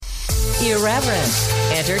Irreverent,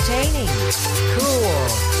 entertaining, cool.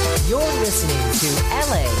 You're listening to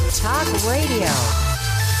LA Talk Radio.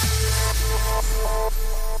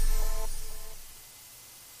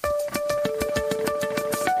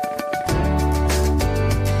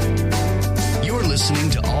 You're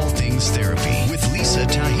listening to All Things Therapy with Lisa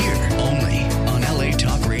Tahir, only on LA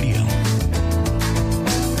Talk Radio.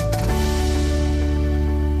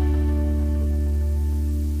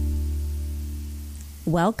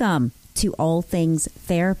 Welcome to All Things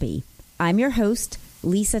Therapy. I'm your host,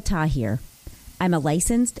 Lisa Tahir. I'm a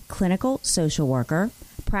licensed clinical social worker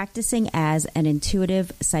practicing as an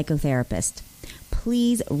intuitive psychotherapist.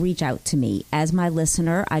 Please reach out to me. As my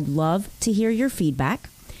listener, I'd love to hear your feedback.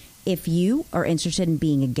 If you are interested in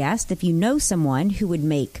being a guest, if you know someone who would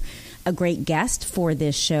make a great guest for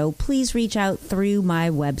this show, please reach out through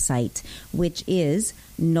my website, which is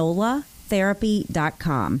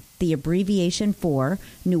nolatherapy.com, the abbreviation for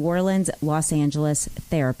New Orleans, Los Angeles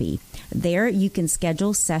Therapy. There you can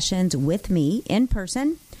schedule sessions with me in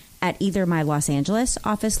person at either my Los Angeles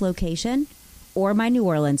office location or my New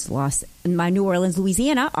Orleans,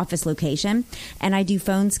 Louisiana office location. And I do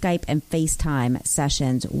phone, Skype, and FaceTime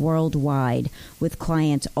sessions worldwide with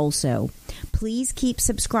clients also. Please keep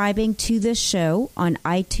subscribing to this show on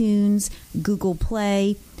iTunes, Google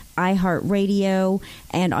Play, iHeartRadio,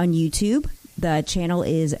 and on YouTube. The channel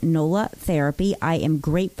is NOLA Therapy. I am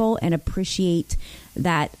grateful and appreciate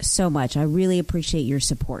that so much. I really appreciate your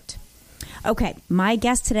support. Okay, my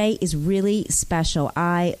guest today is really special.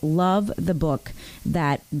 I love the book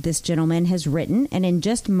that this gentleman has written, and in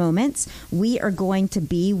just moments, we are going to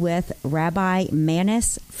be with Rabbi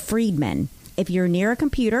Manis Friedman. If you're near a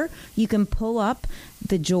computer, you can pull up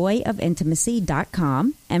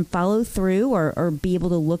thejoyofintimacy.com and follow through or be able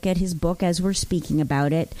to look at his book as we're speaking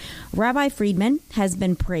about it. Rabbi Friedman has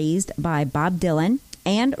been praised by Bob Dylan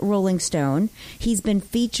and Rolling Stone. He's been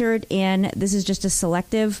featured in, this is just a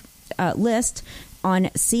selective list, on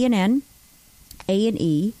CNN,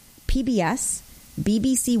 A&E, PBS,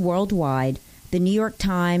 BBC Worldwide, The New York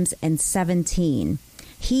Times, and 17.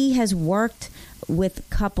 He has worked with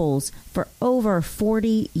couples for over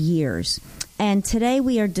 40 years. And today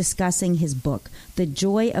we are discussing his book, The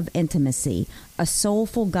Joy of Intimacy, a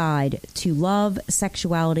soulful guide to love,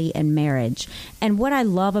 sexuality, and marriage. And what I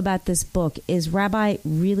love about this book is Rabbi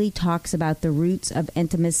really talks about the roots of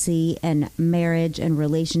intimacy and marriage and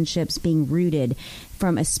relationships being rooted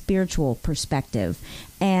from a spiritual perspective.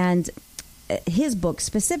 And his book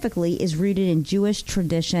specifically is rooted in Jewish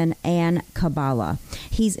tradition and Kabbalah.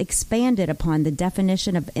 He's expanded upon the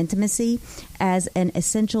definition of intimacy as an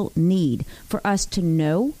essential need for us to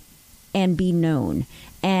know and be known.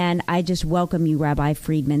 And I just welcome you, Rabbi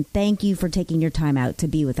Friedman. Thank you for taking your time out to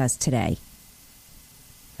be with us today.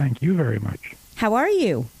 Thank you very much. How are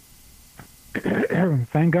you?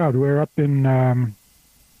 Thank God. We're up in the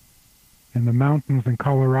mountains in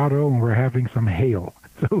Colorado, and we're having some hail.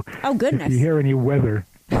 So oh, goodness. If you hear any weather,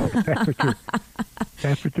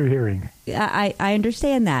 that's what you're hearing. I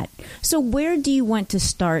understand that. So where do you want to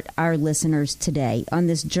start our listeners today on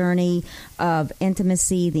this journey of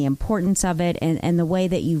intimacy, the importance of it, and the way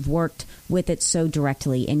that you've worked with it so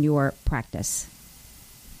directly in your practice?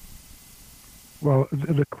 Well,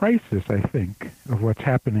 the crisis, I think, of what's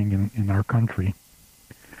happening in our country,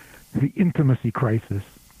 the intimacy crisis,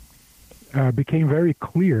 became very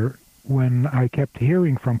clear when I kept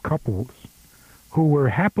hearing from couples who were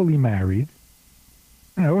happily married,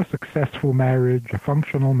 a successful marriage, a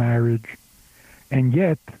functional marriage, and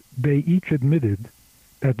yet they each admitted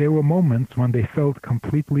that there were moments when they felt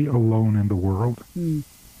completely alone in the world. Mm.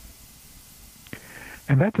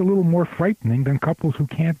 And that's a little more frightening than couples who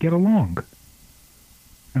can't get along,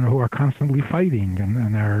 who are constantly fighting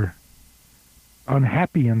and are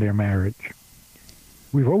unhappy in their marriage.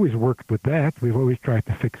 We've always worked with that. We've always tried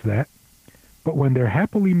to fix that. But when they're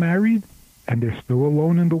happily married and they're still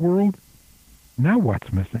alone in the world, now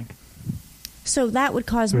what's missing? So that would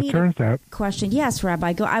cause me to question. Yes,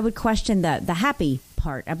 Rabbi, I would question the happy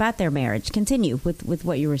part about their marriage. Continue with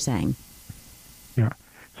what you were saying. Yeah.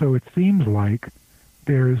 So it seems like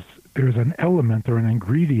there's an element or an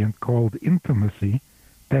ingredient called intimacy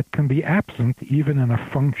that can be absent even in a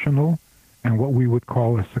functional and what we would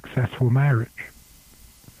call a successful marriage.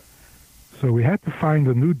 So we had to find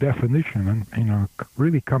a new definition and,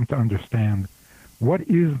 really come to understand what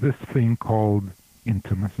is this thing called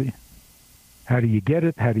intimacy? How do you get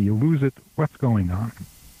it? How do you lose it? What's going on?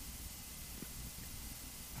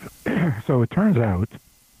 So it turns out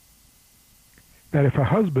that if a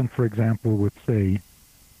husband, for example, would say,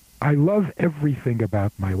 I love everything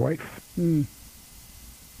about my wife. Mm.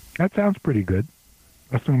 That sounds pretty good.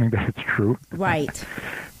 assuming that it's true. Right.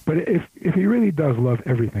 But if he really does love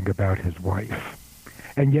everything about his wife,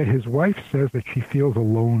 and yet his wife says that she feels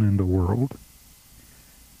alone in the world,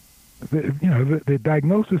 the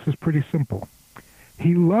diagnosis is pretty simple.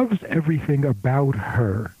 He loves everything about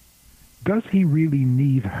her. Does he really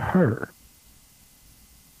need her?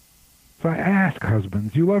 So I ask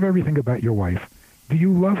husbands, you love everything about your wife. Do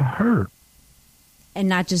you love her? And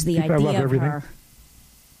not just the idea of her.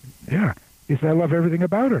 Yeah. He said, I love everything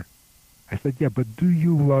about her. I said, yeah, but do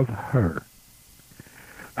you love her?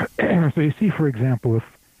 So you see, for example,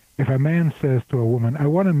 if a man says to a woman, I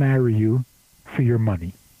want to marry you for your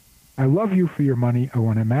money. I love you for your money. I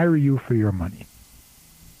want to marry you for your money.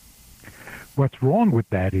 What's wrong with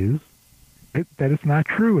that is that it's not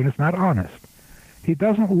true and it's not honest. He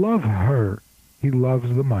doesn't love her. He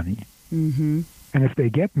loves the money. Mm-hmm. And if they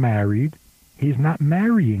get married, he's not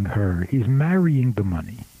marrying her. He's marrying the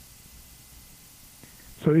money.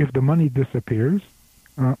 So if the money disappears,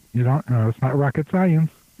 it's not rocket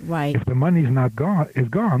science. Right. If the money's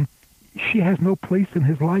gone, she has no place in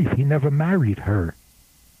his life. He never married her.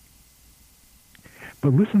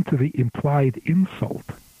 But listen to the implied insult.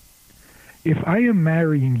 If I am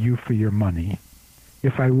marrying you for your money,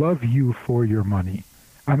 if I love you for your money,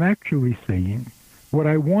 I'm actually saying, what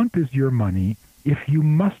I want is your money. If you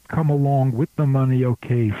must come along with the money,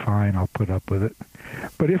 okay, fine, I'll put up with it.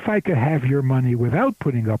 But if I could have your money without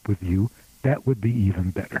putting up with you, that would be even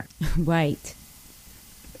better. Right.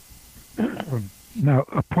 Now,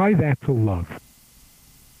 apply that to love.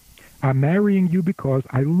 I'm marrying you because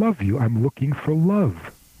I love you. I'm looking for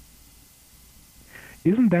love.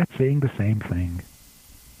 Isn't that saying the same thing?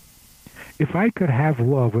 If I could have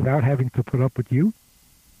love without having to put up with you,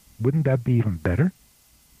 wouldn't that be even better?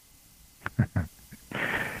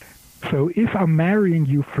 So if I'm marrying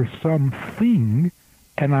you for something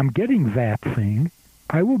and I'm getting that thing,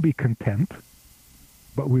 I will be content,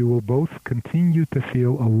 but we will both continue to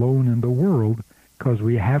feel alone in the world because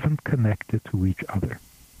we haven't connected to each other.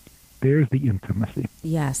 There's the intimacy.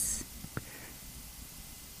 Yes.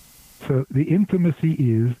 So the intimacy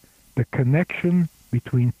is the connection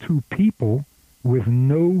between two people with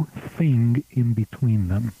no thing in between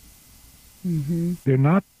them. Mm-hmm.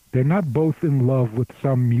 They're not both in love with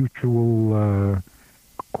some mutual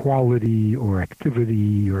quality or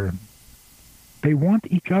activity, or they want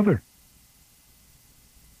each other.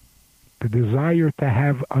 The desire to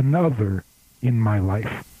have another in my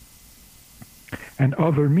life. And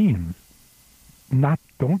other means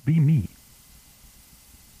don't be me.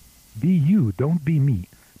 Be you, don't be me.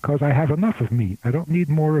 Because I have enough of me. I don't need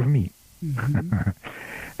more of me. Mm-hmm.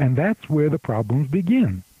 And that's where the problems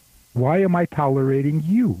begin. Why am I tolerating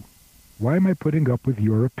you? Why am I putting up with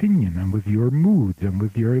your opinion and with your moods and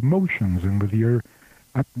with your emotions and with your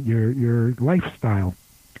lifestyle?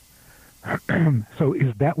 So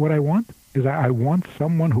is that what I want? Is I want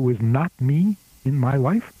someone who is not me in my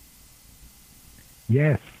life?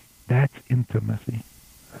 Yes, that's intimacy.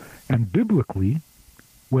 And biblically,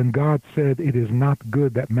 when God said it is not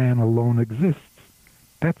good that man alone exists,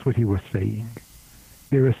 that's what he was saying.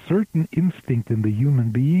 There is certain instinct in the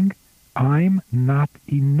human being, I'm not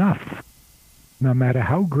enough. No matter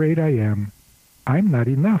how great I am, I'm not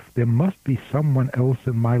enough. There must be someone else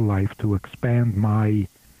in my life to expand my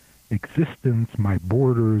existence, my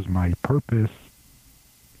borders, my purpose.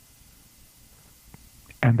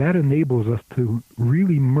 And that enables us to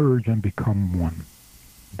really merge and become one.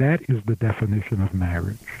 That is the definition of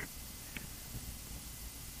marriage.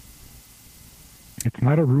 It's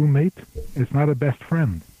not a roommate. It's not a best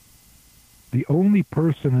friend. The only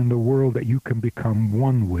person in the world that you can become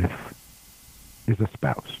one with is a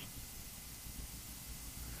spouse.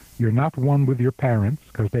 You're not one with your parents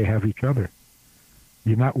because they have each other.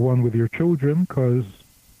 You're not one with your children because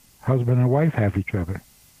husband and wife have each other.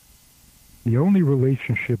 The only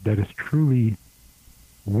relationship that is truly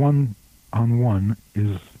one-on-one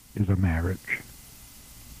is a marriage.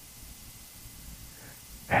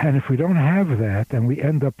 And if we don't have that and we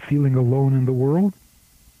end up feeling alone in the world,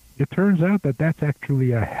 it turns out that that's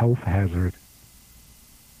actually a health hazard.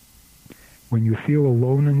 When you feel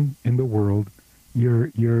alone in the world,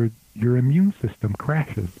 your immune system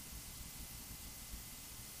crashes.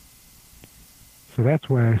 So that's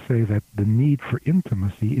why I say that the need for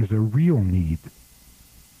intimacy is a real need.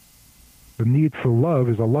 The need for love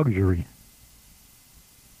is a luxury.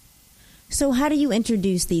 So how do you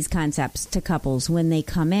introduce these concepts to couples when they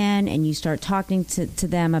come in and you start talking to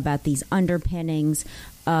them about these underpinnings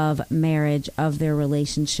of marriage, of their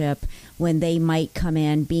relationship, when they might come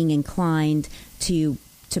in being inclined to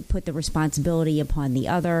put the responsibility upon the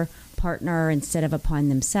other partner instead of upon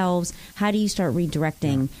themselves? How do you start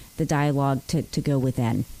redirecting the dialogue to go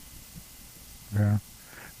within? Yeah.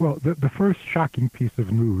 Well, the first shocking piece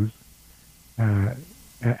of news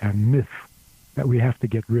and myth that we have to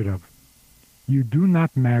get rid of: you do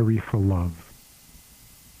not marry for love.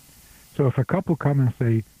 So if a couple come and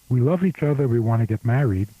say, we love each other, we want to get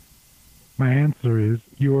married, my answer is,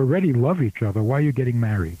 you already love each other. Why are you getting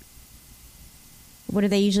married? What do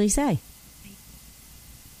they usually say?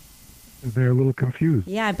 They're a little confused.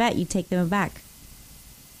 Yeah, I bet you take them aback.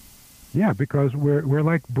 Yeah, because we're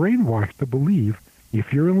like brainwashed to believe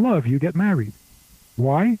if you're in love, you get married.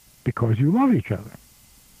 Why? Because you love each other.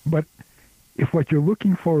 But if what you're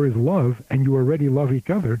looking for is love and you already love each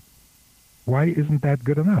other, why isn't that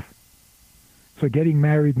good enough? So getting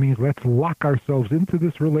married means let's lock ourselves into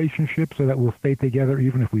this relationship so that we'll stay together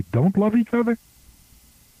even if we don't love each other?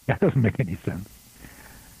 That doesn't make any sense.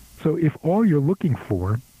 So if all you're looking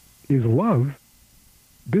for is love,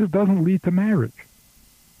 this doesn't lead to marriage.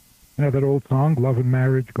 You know that old song, love and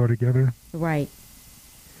marriage go together? Right.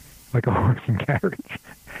 Like a horse and carriage.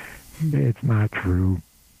 It's not true.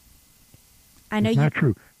 I know it's not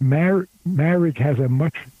true. Marriage has a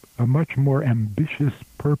much more ambitious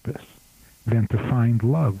purpose than to find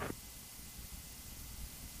love.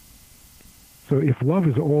 So if love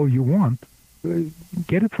is all you want,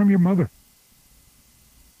 get it from your mother.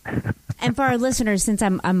 And for our listeners, since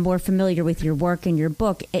I'm more familiar with your work and your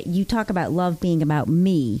book, you talk about love being about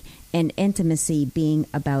me and intimacy being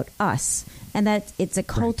about us. And that it's a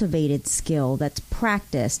cultivated skill that's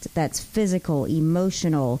practiced, that's physical,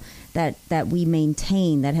 emotional, that we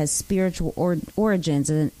maintain, that has spiritual origins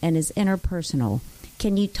and is interpersonal.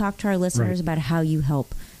 Can you talk to our listeners about how you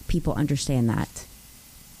help people understand that?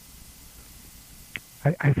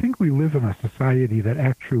 I think we live in a society that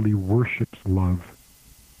actually worships love.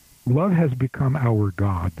 Love has become our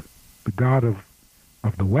God, the God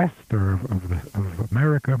of the West or of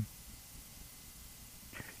America.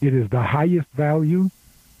 It is the highest value.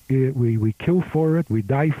 We kill for it. We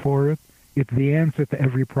die for it. It's the answer to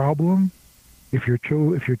every problem. If your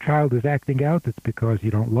child is acting out, it's because you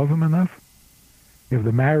don't love him enough. If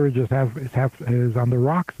the marriage is on the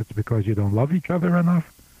rocks, it's because you don't love each other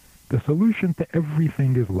enough. The solution to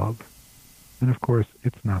everything is love. And of course,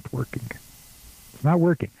 it's not working. It's not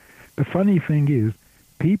working. The funny thing is,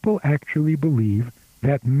 people actually believe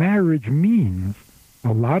that marriage means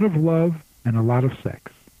a lot of love and a lot of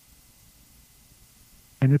sex.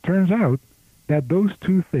 And it turns out that those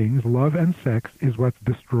two things, love and sex, is what's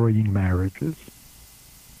destroying marriages.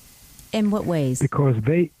 In what ways? Because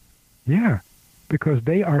they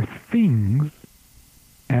are things,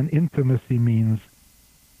 and intimacy means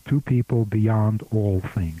two people beyond all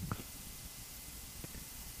things.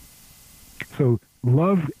 So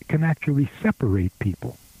love can actually separate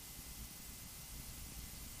people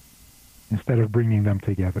instead of bringing them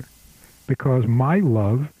together. Because my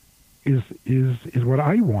love is what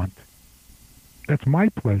I want. That's my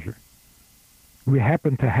pleasure. We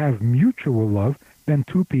happen to have mutual love, then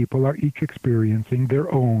two people are each experiencing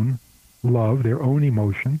their own love, their own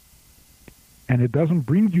emotion, and it doesn't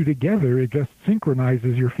bring you together, it just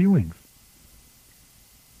synchronizes your feelings.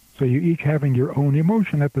 So you're each having your own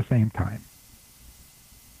emotion at the same time.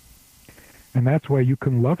 And that's why you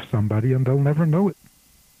can love somebody and they'll never know it.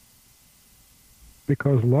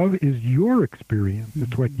 Because love is your experience.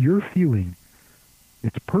 It's what you're feeling.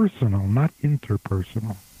 It's personal, not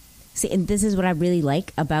interpersonal. See, and this is what I really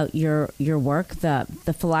like about your work.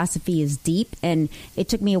 The philosophy is deep, and it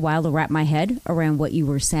took me a while to wrap my head around what you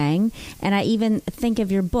were saying. And I even think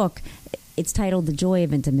of your book, it's titled The Joy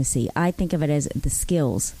of Intimacy. I think of it as the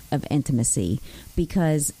skills of intimacy,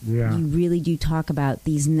 because you really do talk about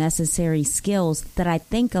these necessary skills that I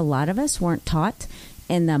think a lot of us weren't taught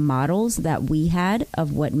in the models that we had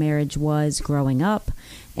of what marriage was growing up.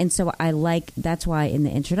 And so that's why in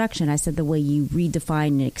the introduction I said the way you redefine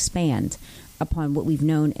and expand upon what we've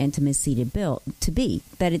known intimacy to be,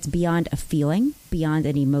 that it's beyond a feeling, beyond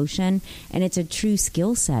an emotion, and it's a true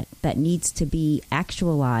skill set that needs to be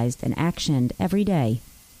actualized and actioned every day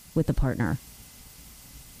with a partner.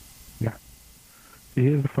 Yeah. See,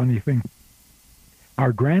 here's the funny thing.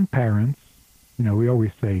 Our grandparents, we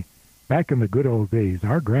always say, back in the good old days,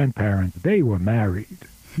 our grandparents, they were married.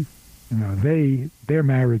 Their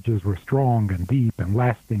marriages were strong and deep and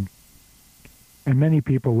lasting. And many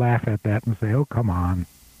people laugh at that and say, oh, come on.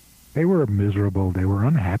 They were miserable. They were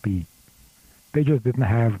unhappy. They just didn't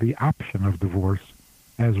have the option of divorce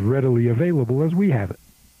as readily available as we have it.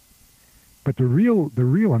 But the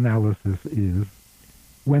real analysis is,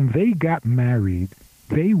 when they got married,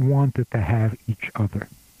 they wanted to have each other.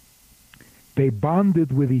 They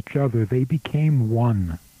bonded with each other. They became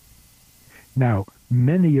one. Now,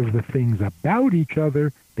 many of the things about each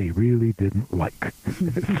other they really didn't like.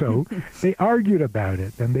 So they argued about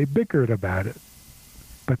it and they bickered about it.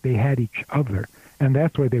 But they had each other. And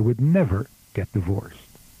that's why they would never get divorced.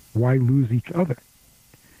 Why lose each other?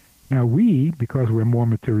 Now we, because we're more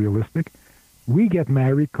materialistic, we get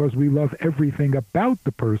married because we love everything about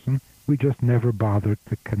the person. We just never bother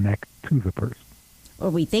to connect to the person. Or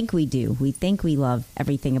we think we do. We think we love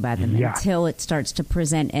everything about them until it starts to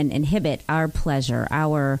present and inhibit our pleasure,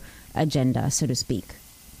 our agenda, so to speak.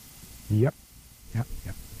 Yep.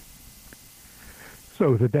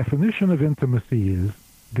 So the definition of intimacy is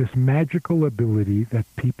this magical ability that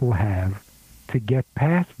people have to get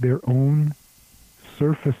past their own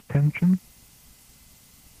surface tension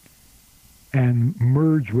and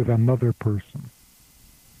merge with another person.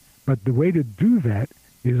 But the way to do that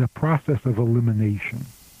is a process of elimination.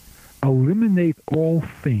 Eliminate all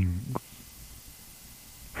things.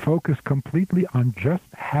 Focus completely on just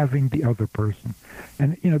having the other person.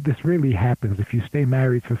 And, this really happens. If you stay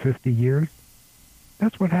married for 50 years,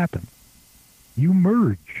 that's what happens. You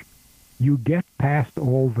merge. You get past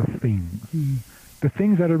all the things. The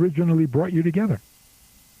things that originally brought you together.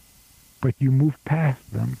 But you move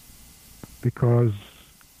past them because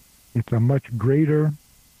it's a much greater,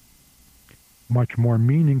 much more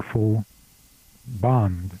meaningful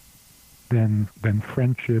bond than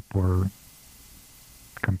friendship or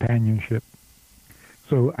companionship.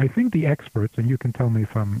 So I think the experts, and you can tell me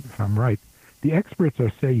if I'm right, the experts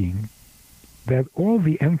are saying that all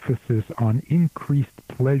the emphasis on increased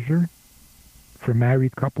pleasure for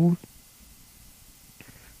married couples,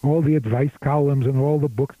 all the advice columns and all the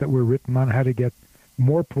books that were written on how to get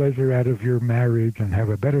more pleasure out of your marriage and have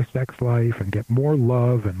a better sex life and get more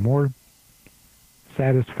love and more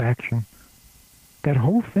satisfaction, that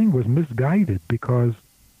whole thing was misguided because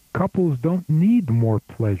couples don't need more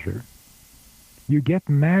pleasure. You get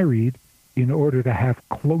married in order to have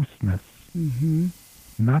closeness,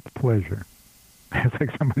 not pleasure. It's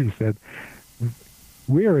like somebody said,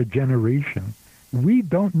 we're a generation. We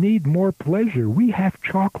don't need more pleasure. We have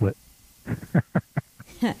chocolate.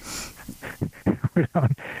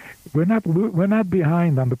 We're not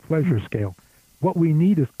behind on the pleasure scale. What we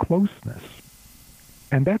need is closeness.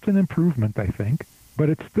 And that's an improvement, I think, but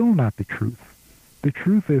it's still not the truth. The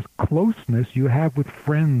truth is closeness you have with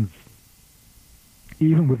friends,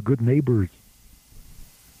 even with good neighbors.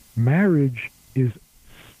 Marriage is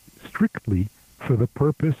strictly for the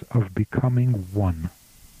purpose of becoming one.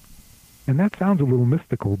 And that sounds a little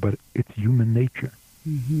mystical, but it's human nature.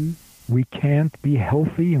 We can't be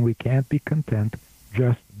healthy and we can't be content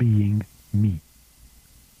just being me.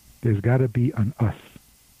 There's got to be an us.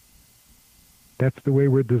 That's the way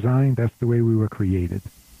we're designed. That's the way we were created.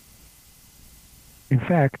 In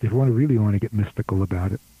fact, if you really want to get mystical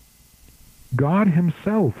about it, God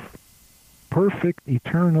himself, perfect,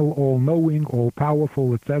 eternal, all-knowing,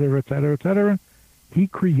 all-powerful, etc., etc., etc., he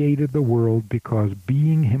created the world because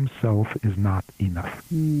being himself is not enough.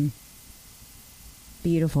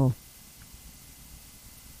 Beautiful.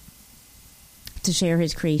 To share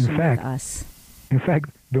his creation with us. In fact,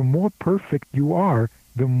 the more perfect you are,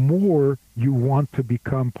 the more you want to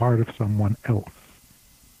become part of someone else.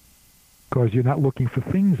 Because you're not looking for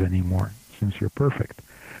things anymore, since you're perfect.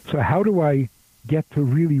 So how do I get to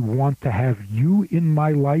really want to have you in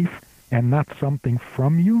my life and not something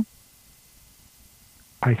from you?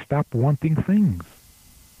 I stop wanting things.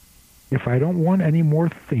 If I don't want any more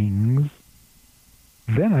things,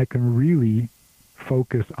 then I can really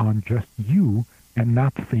focus on just you and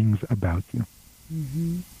not things about you.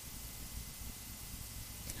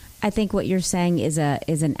 I think what you're saying is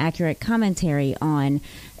an accurate commentary on,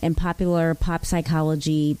 in popular pop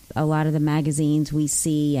psychology, a lot of the magazines we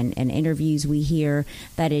see and interviews we hear,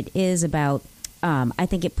 that it is about, I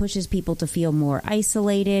think it pushes people to feel more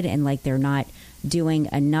isolated and like they're not doing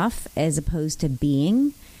enough as opposed to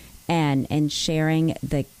being and sharing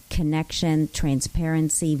the connection,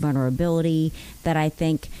 transparency, vulnerability that I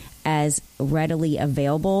think as readily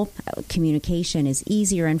available. Communication is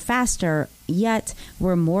easier and faster, yet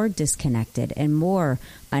we're more disconnected and more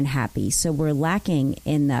unhappy. So we're lacking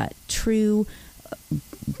in the true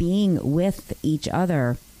being with each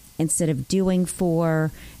other instead of doing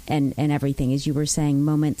for and everything, as you were saying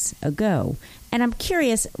moments ago. And I'm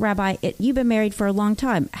curious, Rabbi, you've been married for a long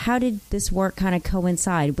time. How did this work kind of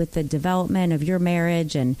coincide with the development of your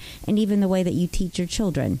marriage and even the way that you teach your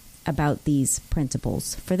children about these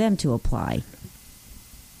principles for them to apply?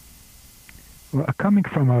 Well, coming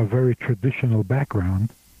from a very traditional background,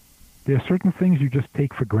 there are certain things you just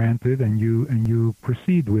take for granted and you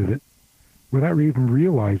proceed with it. without even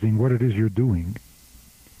realizing what it is you're doing.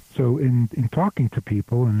 So in talking to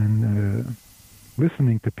people and in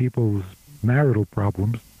listening to people's marital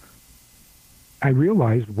problems, I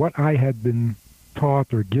realized what I had been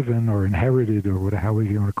taught or given or inherited or whatever, however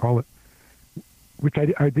you want to call it, which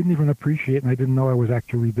I didn't even appreciate and I didn't know I was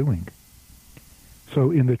actually doing.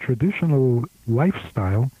 So in the traditional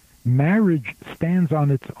lifestyle, marriage stands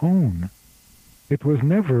on its own. It was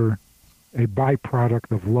never a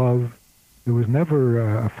byproduct of love. It was never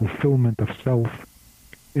a fulfillment of self.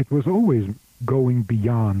 It was always going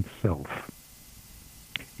beyond self,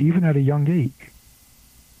 even at a young age.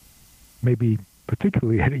 Maybe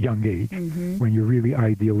particularly at a young age, when you're really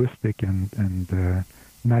idealistic and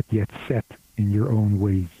not yet set in your own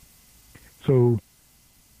ways. So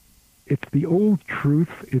it's the old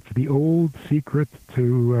truth, it's the old secret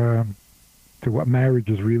to what marriage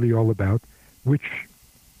is really all about, which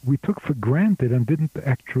we took for granted and didn't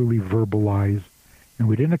actually verbalize, and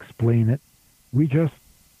we didn't explain it. We just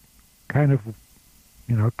kind of,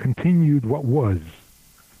 continued what was,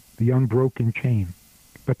 the unbroken chain.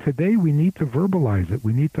 But today we need to verbalize it.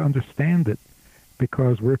 We need to understand it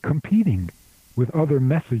because we're competing with other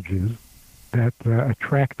messages that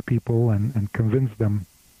attract people and convince them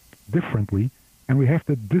differently, and we have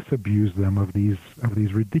to disabuse them of these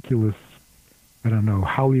ridiculous,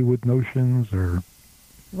 Hollywood notions or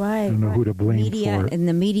right. I don't know who to blame media, for it. And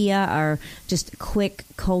the media are just quick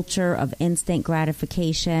culture of instant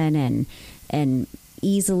gratification and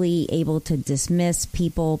easily able to dismiss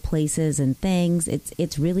people, places, and things.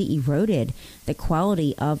 It's really eroded the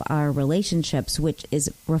quality of our relationships, which is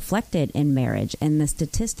reflected in marriage and the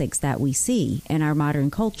statistics that we see in our modern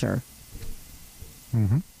culture.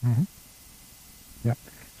 Yeah.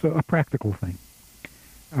 So a practical thing.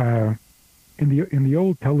 In the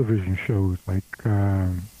old television shows like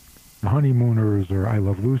The Honeymooners or I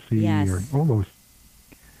Love Lucy yes. or all those,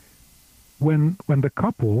 when the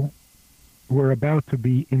couple were about to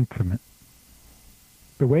be intimate,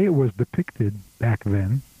 the way it was depicted back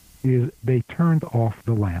then is they turned off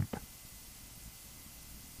the lamp.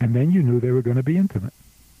 And then you knew they were going to be intimate.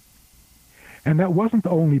 And that wasn't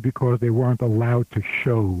only because they weren't allowed to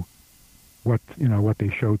show what they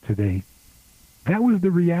show today. That was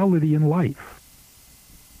the reality in life.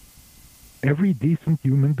 Every decent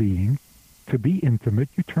human being, to be intimate,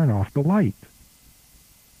 you turn off the light.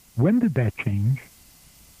 When did that change?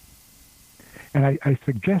 And I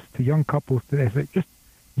suggest to young couples today, I say, just,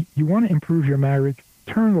 you want to improve your marriage,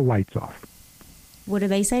 turn the lights off. What do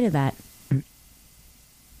they say to that?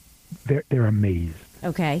 They're amazed.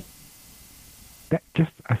 Okay. That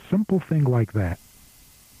just a simple thing like that.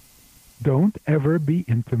 Don't ever be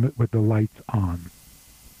intimate with the lights on,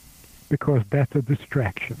 because that's a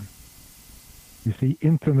distraction. You see,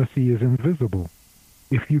 intimacy is invisible.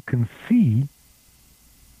 If you can see,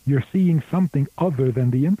 you're seeing something other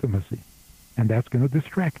than the intimacy, and that's going to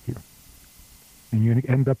distract you. And you're going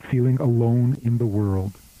to end up feeling alone in the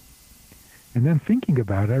world. And then thinking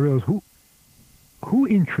about it, I realized who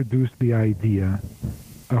introduced the idea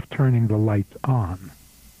of turning the lights on?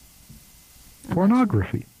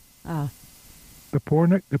 Pornography. Oh. The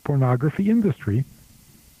pornography industry,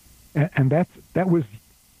 and that was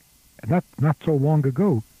not so long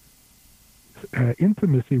ago.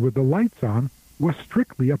 Intimacy with the lights on was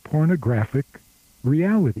strictly a pornographic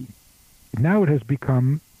reality. Now it has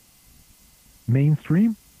become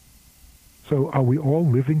mainstream. So are we all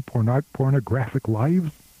living pornographic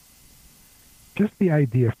lives? Just the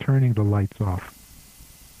idea of turning the lights off.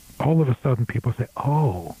 All of a sudden people say,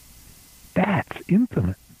 oh, that's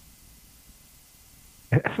intimate.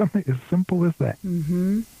 Something as simple as that.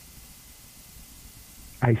 Mm-hmm.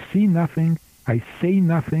 I see nothing, I say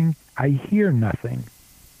nothing, I hear nothing.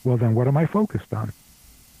 Well, then what am I focused on?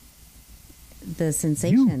 The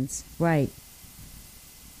sensations. You. Right.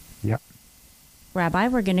 Yep. Rabbi,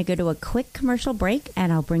 we're going to go to a quick commercial break,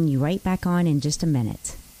 and I'll bring you right back on in just a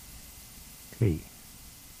minute. Okay.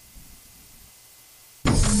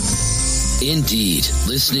 Indeed,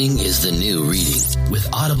 listening is the new reading.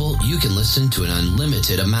 With Audible, you can listen to an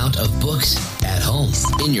unlimited amount of books at home,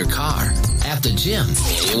 in your car, at the gym,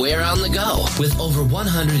 anywhere on the go. With over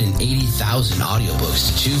 180,000 audiobooks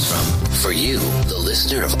to choose from. For you, the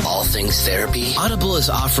listener of All Things Therapy, Audible is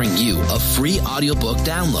offering you a free audiobook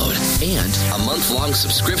download and a month-long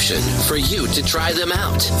subscription for you to try them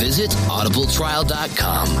out. Visit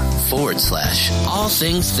audibletrial.com/All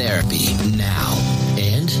Things Therapy now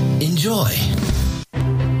and enjoy.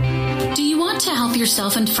 Do you want to help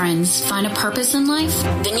yourself and friends find a purpose in life?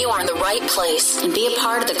 Then you are in the right place and be a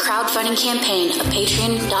part of the crowdfunding campaign of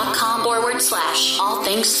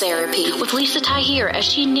patreon.com/allthingstherapy with Lisa Tahir as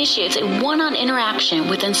she initiates a one-on interaction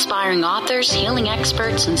with inspiring authors, healing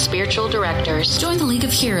experts, and spiritual directors. Join the League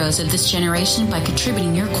of Heroes of this generation by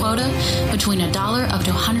contributing your quota between $1 up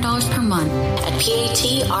to $100 per month at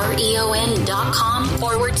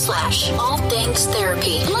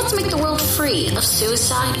patreon.com/allthingstherapy. And let's make the world free of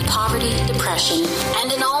suicide, poverty, depression,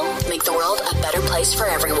 and in all, make the world a better place for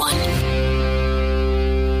everyone.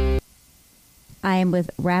 I am with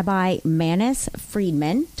Rabbi Manis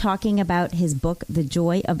Friedman talking about his book, The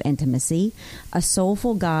Joy of Intimacy, A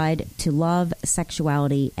Soulful Guide to Love,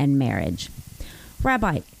 Sexuality, and Marriage.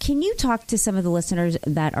 Rabbi, can you talk to some of the listeners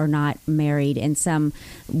that are not married in some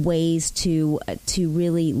ways to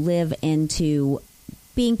really live into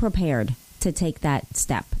being prepared to take that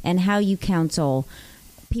step, and how you counsel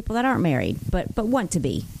people that aren't married but want to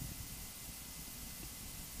be?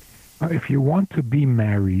 If you want to be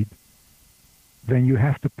married, then you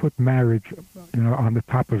have to put marriage, on the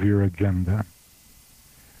top of your agenda.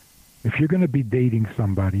 If you're going to be dating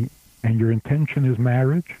somebody and your intention is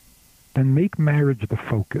marriage, then make marriage the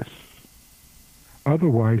focus.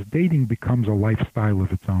 Otherwise, dating becomes a lifestyle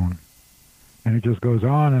of its own. And it just goes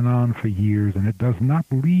on and on for years, and it does not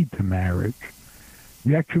lead to marriage.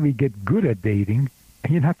 You actually get good at dating,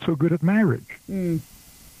 and you're not so good at marriage.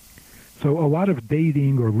 So a lot of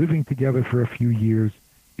dating or living together for a few years,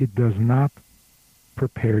 it does not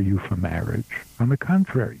prepare you for marriage. On the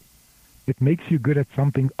contrary, it makes you good at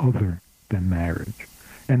something other than marriage.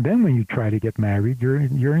 And then when you try to get married, you're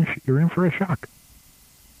in for a shock.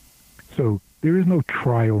 So there is no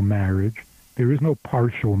trial marriage. There is no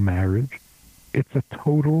partial marriage. It's a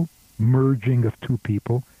total merging of two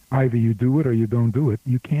people. Either you do it or you don't do it.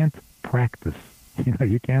 You can't practice.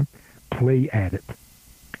 You can't play at it.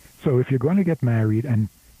 So if you're going to get married, and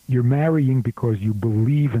you're marrying because you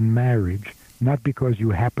believe in marriage, not because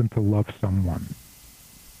you happen to love someone.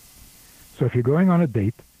 So if you're going on a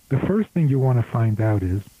date, the first thing you want to find out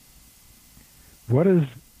is, what is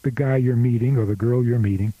the guy you're meeting or the girl you're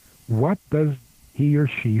meeting, what does he or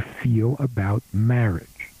she feel about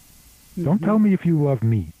marriage? Mm-hmm. Don't tell me if you love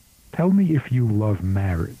me. Tell me if you love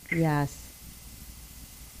marriage. Yes.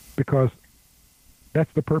 Because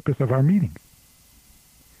that's the purpose of our meeting.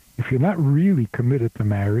 If you're not really committed to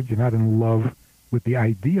marriage, you're not in love with the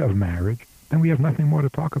idea of marriage, then we have nothing more to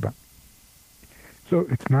talk about. So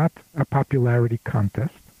it's not a popularity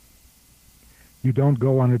contest. You don't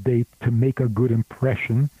go on a date to make a good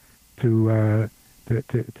impression, to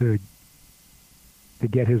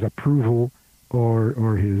get his approval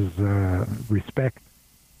or his respect.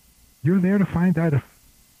 You're there to find out if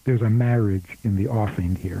there's a marriage in the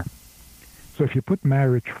offing here. So if you put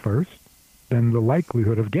marriage first, then the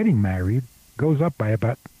likelihood of getting married goes up by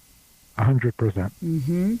about 100%.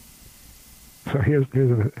 Mm-hmm. So here's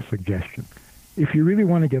a suggestion. If you really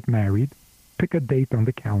want to get married, pick a date on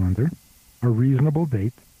the calendar, a reasonable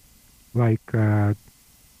date, like, 8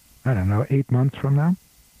 months from now.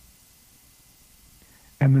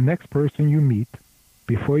 And the next person you meet,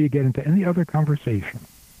 before you get into any other conversation,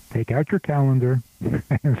 take out your calendar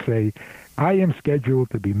and say, I am scheduled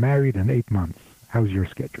to be married in 8 months. How's your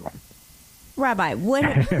schedule? Rabbi, what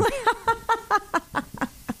have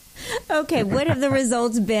the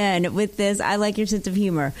results been with this? I like your sense of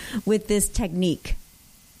humor, with this technique.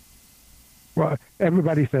 Well,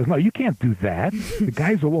 everybody says, no, you can't do that. The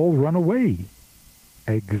guys will all run away.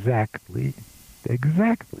 Exactly.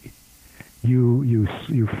 You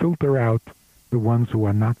filter out the ones who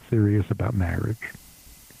are not serious about marriage.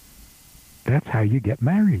 That's how you get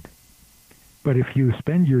married. But if you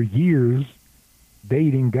spend your years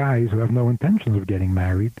dating guys who have no intentions of getting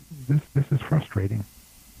married, this is frustrating.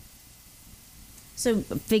 So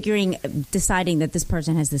deciding that this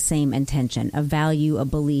person has the same intention, a value, a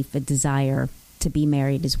belief, a desire to be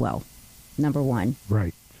married as well. Number one.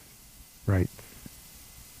 Right.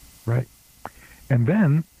 And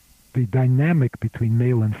then the dynamic between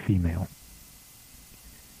male and female.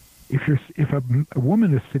 If a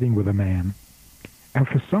woman is sitting with a man, and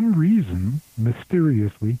for some reason,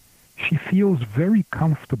 mysteriously, she feels very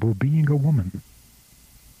comfortable being a woman,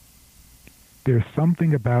 there's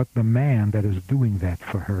something about the man that is doing that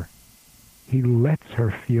for her. He lets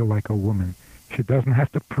her feel like a woman. She doesn't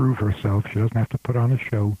have to prove herself. She doesn't have to put on a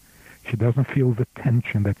show. She doesn't feel the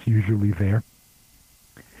tension that's usually there.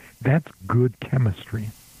 That's good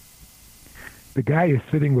chemistry. The guy is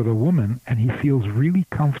sitting with a woman, and he feels really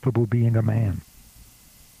comfortable being a man.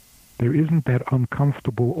 There isn't that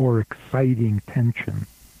uncomfortable or exciting tension.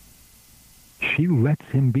 She lets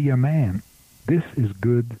him be a man. this is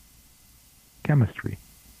good chemistry.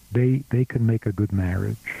 They can make a good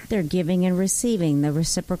marriage. They're giving and receiving, the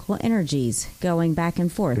reciprocal energies going back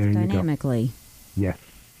and forth dynamically. Yes.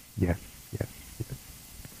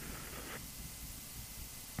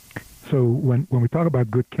 So when we talk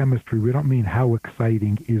about good chemistry, we don't mean how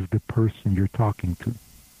exciting is the person you're talking to.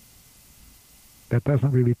 That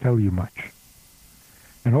doesn't really tell you much.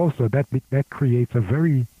 And also that creates a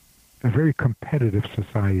very competitive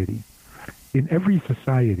society. In every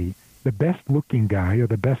society, the best-looking guy or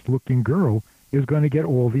the best-looking girl is going to get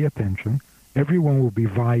all the attention. Everyone will be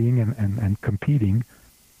vying and competing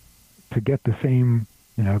to get the same,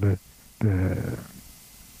 the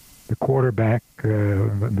quarterback,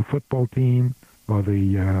 the football team, or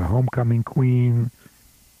the homecoming queen.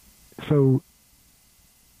 So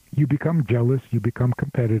you become jealous, you become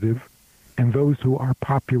competitive, and those who are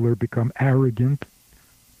popular become arrogant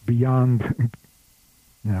beyond,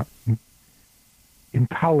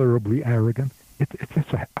 intolerably arrogant. It's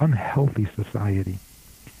just an unhealthy society.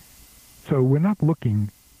 So we're not looking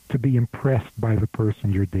to be impressed by the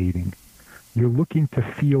person you're dating. You're looking to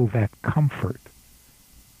feel that comfort.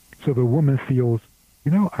 So the woman feels,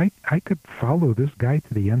 I could follow this guy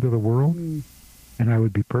to the end of the world, and I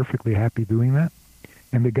would be perfectly happy doing that.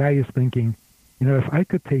 And the guy is thinking, if I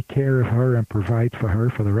could take care of her and provide for her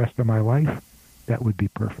for the rest of my life, that would be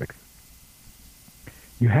perfect.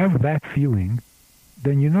 You have that feeling,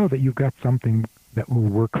 then you know that you've got something that will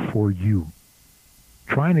work for you.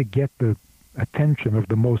 Trying to get the attention of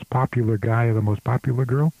the most popular guy or the most popular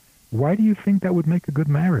girl, why do you think that would make a good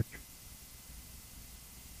marriage?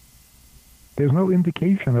 There's no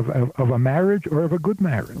indication of a marriage or of a good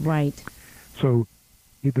marriage. Right. So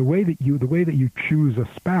the way that you choose a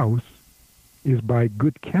spouse is by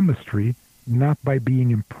good chemistry, not by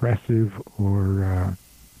being impressive or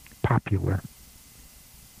popular.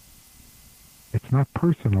 It's not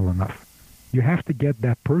personal enough. You have to get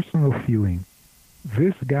that personal feeling.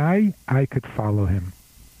 This guy, I could follow him.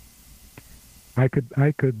 I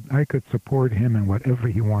could support him in whatever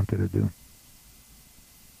he wanted to do.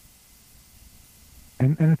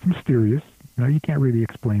 And it's mysterious. You can't really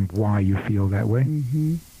explain why you feel that way.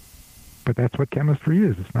 Mm-hmm. But that's what chemistry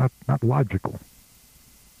is. It's not logical.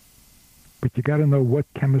 But you got to know what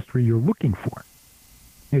chemistry you're looking for.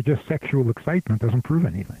 Just sexual excitement doesn't prove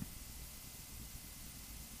anything.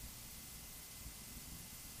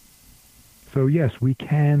 So yes, we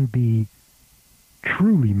can be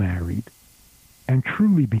truly married and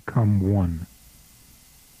truly become one,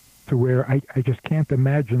 to where I just can't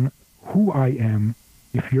imagine who I am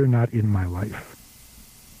if you're not in my life.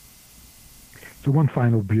 So one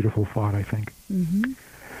final beautiful thought, I think. Mm-hmm.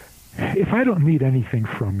 If I don't need anything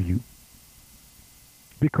from you,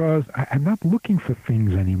 because I'm not looking for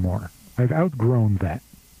things anymore. I've outgrown that.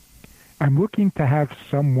 I'm looking to have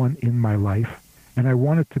someone in my life, and I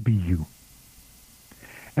want it to be you.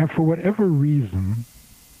 And for whatever reason,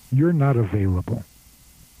 you're not available.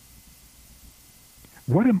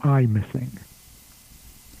 What am I missing?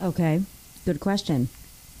 Okay, good question.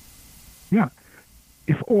 Yeah.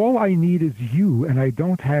 If all I need is you and I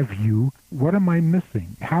don't have you, what am I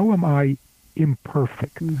missing? How am I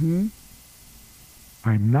imperfect? Mm-hmm.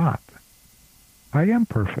 I'm not. I am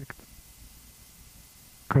perfect.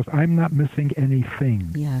 Because I'm not missing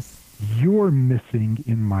anything. Yes. You're missing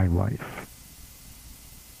in my life.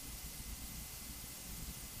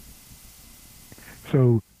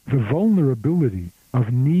 So the vulnerability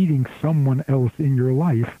of needing someone else in your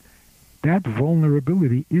life, that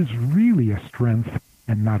vulnerability is really a strength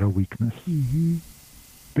and not a weakness. Mm-hmm.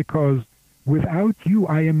 Because without you,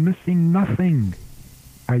 I am missing nothing.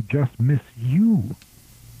 I just miss you.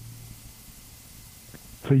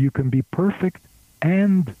 So you can be perfect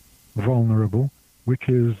and vulnerable, which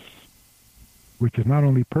is not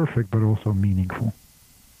only perfect, but also meaningful.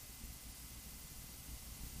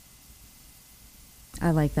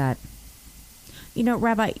 I like that.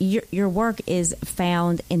 Rabbi, your work is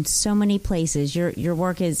found in so many places. Your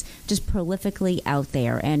work is just prolifically out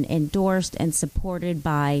there and endorsed and supported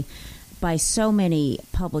by so many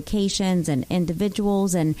publications and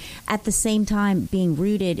individuals, and at the same time being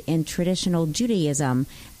rooted in traditional Judaism,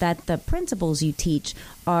 that the principles you teach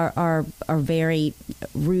are very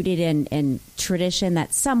rooted in tradition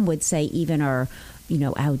that some would say even are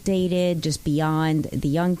outdated, just beyond the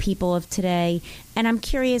young people of today. And I'm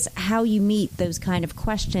curious how you meet those kind of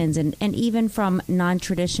questions, and even from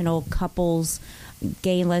non-traditional couples,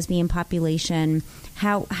 gay and lesbian population,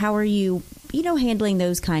 how are you, handling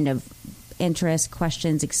those kind of interests,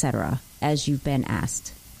 questions, etc., as you've been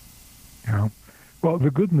asked? Well, the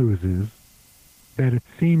good news is that it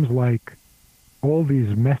seems like all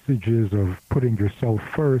these messages of putting yourself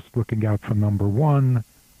first, looking out for number one,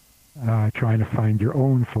 trying to find your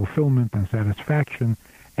own fulfillment and satisfaction,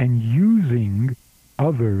 and using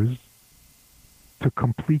others to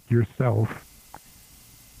complete yourself.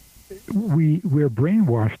 We're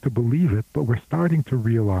brainwashed to believe it, but we're starting to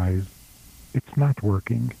realize it's not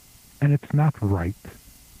working, and it's not right.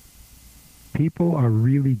 People are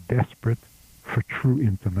really desperate for true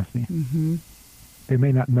intimacy. Mm-hmm. They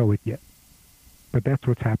may not know it yet, but that's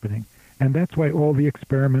what's happening. And that's why all the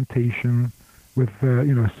experimentation with,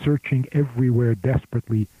 searching everywhere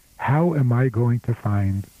desperately, how am I going to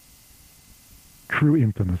find true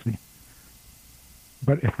intimacy?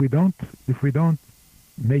 But if we don't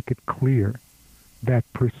make it clear that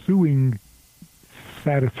pursuing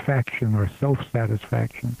satisfaction or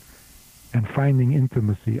self-satisfaction and finding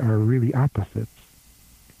intimacy are really opposites,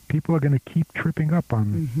 people are going to keep tripping up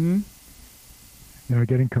on,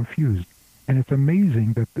 getting confused. And it's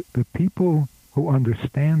amazing that the people who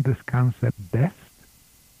understand this concept best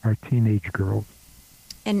are teenage girls.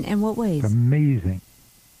 And in what ways? It's amazing.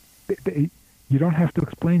 You don't have to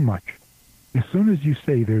explain much. As soon as you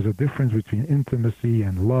say there's a difference between intimacy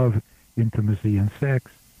and love, intimacy and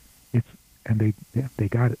sex, they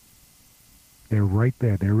got it. They're right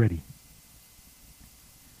there. They're ready.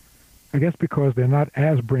 I guess because they're not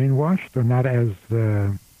as brainwashed or not as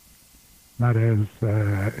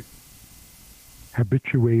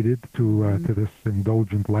habituated to this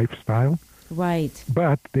indulgent lifestyle. Right.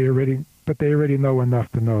 But they already know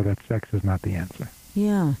enough to know that sex is not the answer.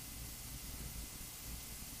 Yeah.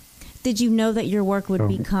 Did you know that your work would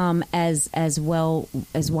become as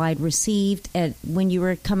wide received when you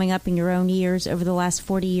were coming up in your own years over the last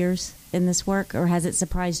 40 years in this work, or has it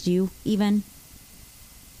surprised you even?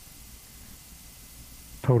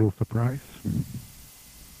 Total surprise.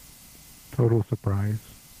 Total surprise.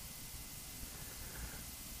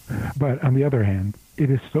 But on the other hand, it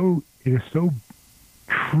is so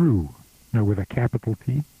true, with a capital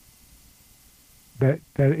T, that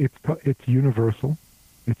it's universal.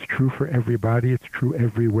 It's true for everybody, it's true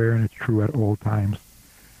everywhere, and it's true at all times.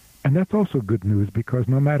 And that's also good news, because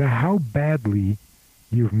no matter how badly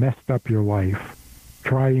you've messed up your life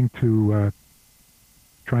trying to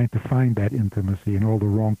find that intimacy in all the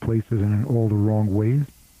wrong places and in all the wrong ways,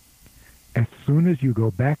 as soon as you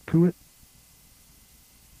go back to it,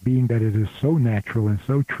 being that it is so natural and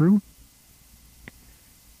so true,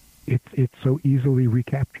 it's so easily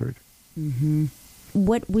recaptured. Mm-hmm.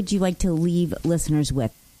 What would you like to leave listeners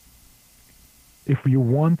with? If you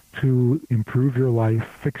want to improve your life,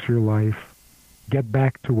 fix your life, get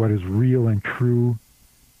back to what is real and true,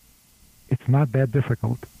 it's not that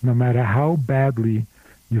difficult. No matter how badly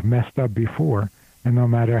you've messed up before, and no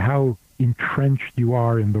matter how entrenched you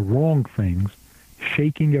are in the wrong things,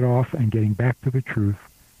 shaking it off and getting back to the truth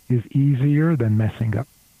is easier than messing up.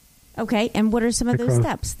 Okay, and what are some of those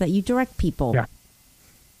steps that you direct people? Yeah.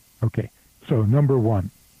 Okay. So, number one,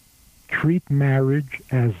 treat marriage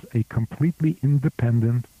as a completely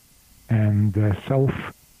independent and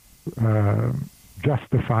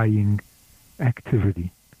self-justifying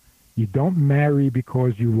activity. You don't marry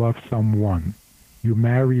because you love someone. You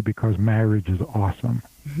marry because marriage is awesome,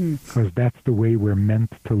 because that's the way we're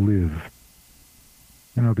meant to live.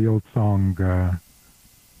 The old song,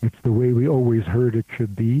 it's the way we always heard it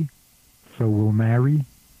should be, so we'll marry.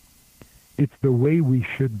 It's the way we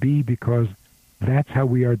should be because that's how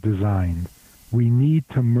we are designed. We need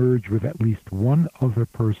to merge with at least one other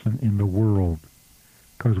person in the world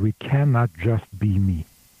because we cannot just be me.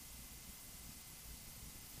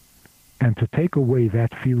 And to take away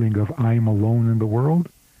that feeling of I'm alone in the world,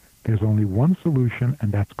 there's only one solution,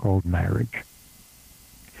 and that's called marriage.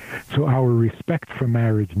 So our respect for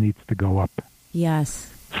marriage needs to go up. Yes.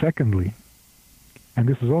 Secondly, and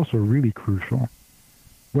this is also really crucial,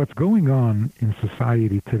 what's going on in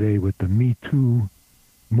society today with the Me Too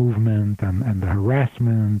movement and the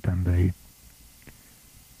harassment and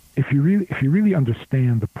if you really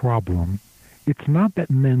understand the problem, it's not that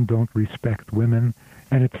men don't respect women,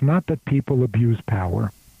 and it's not that people abuse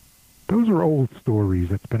power. Those are old stories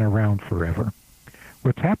that's been around forever.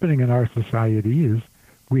 What's happening in our society is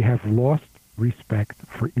we have lost respect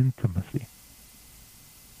for intimacy.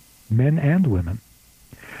 Men and women.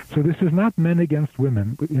 So this is not men against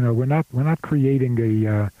women. We're not creating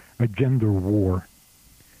a gender war.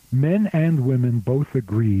 Men and women both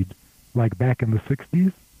agreed, like back in the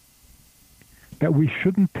 60s, that we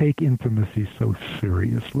shouldn't take intimacy so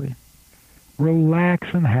seriously. Relax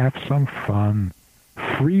and have some fun.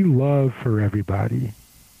 Free love for everybody.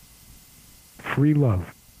 Free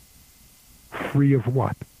love. Free of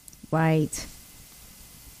what? Right.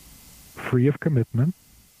 free of commitment.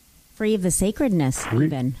 Free of the sacredness,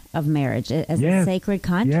 even, of marriage as a sacred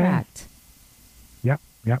contract. Yeah.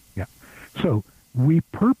 So we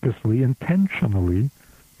purposely, intentionally,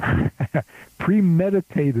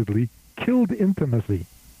 premeditatedly killed intimacy.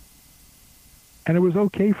 And it was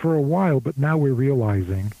okay for a while, but now we're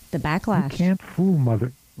realizing the backlash. You can't fool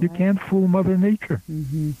Mother. You can't fool Mother Nature.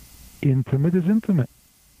 Mm-hmm. Intimate is intimate.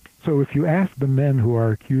 So if you ask the men who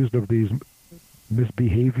are accused of these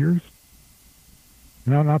misbehaviors,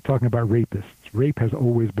 and I'm not talking about rapists. Rape has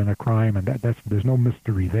always been a crime, and there's no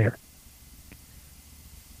mystery there.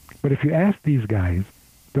 But if you ask these guys,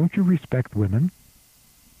 don't you respect women?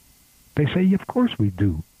 They say, of course we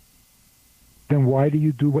do. Then why do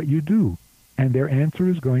you do what you do? And their answer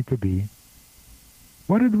is going to be,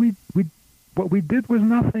 what we did was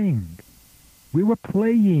nothing. We were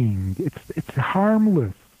playing. It's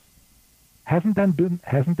harmless. Hasn't that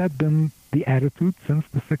been the attitude since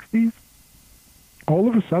the 60s? All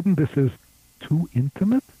of a sudden this is too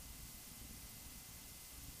intimate?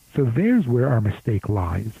 So there's where our mistake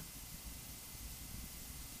lies.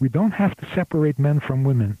 We don't have to separate men from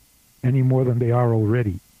women any more than they are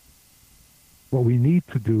already. What we need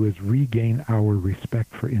to do is regain our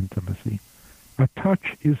respect for intimacy. A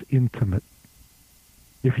touch is intimate.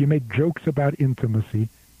 If you make jokes about intimacy,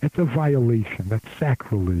 it's a violation. That's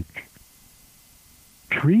sacrilege.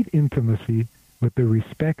 Treat intimacy with the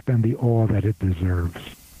respect and the awe that it deserves.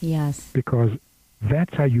 Yes. Because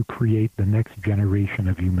that's how you create the next generation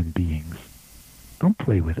of human beings. Don't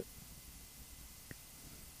play with it.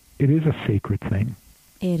 It is a sacred thing.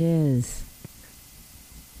 It is.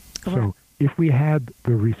 So if we had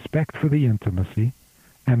the respect for the intimacy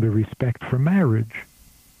and the respect for marriage,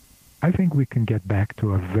 I think we can get back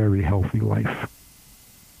to a very healthy life.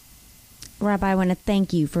 Rabbi, I want to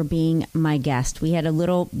thank you for being my guest. We had a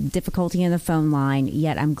little difficulty in the phone line,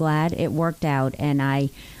 yet I'm glad it worked out, and I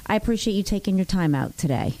appreciate you taking your time out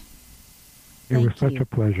today. It was such a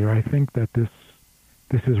pleasure. I think that this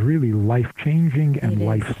is really life-changing and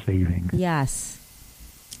life-saving. Yes,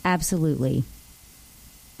 absolutely.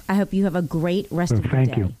 I hope you have a great rest of your day.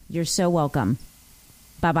 Thank you. You're so welcome.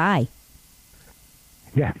 Bye-bye.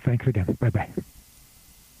 Yeah, thanks again. Bye-bye.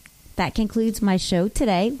 That concludes my show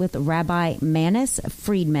today with Rabbi Manis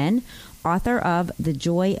Friedman, author of The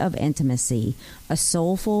Joy of Intimacy, a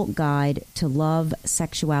soulful guide to love,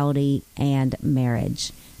 sexuality, and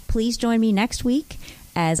marriage. Please join me next week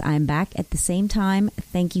as I'm back at the same time.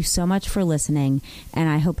 Thank you so much for listening, and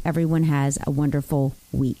I hope everyone has a wonderful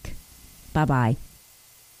week. Bye-bye.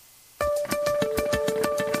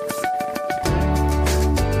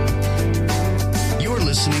 You're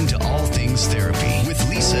listening to All Things Therapy with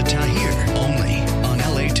Lisa Tahir, only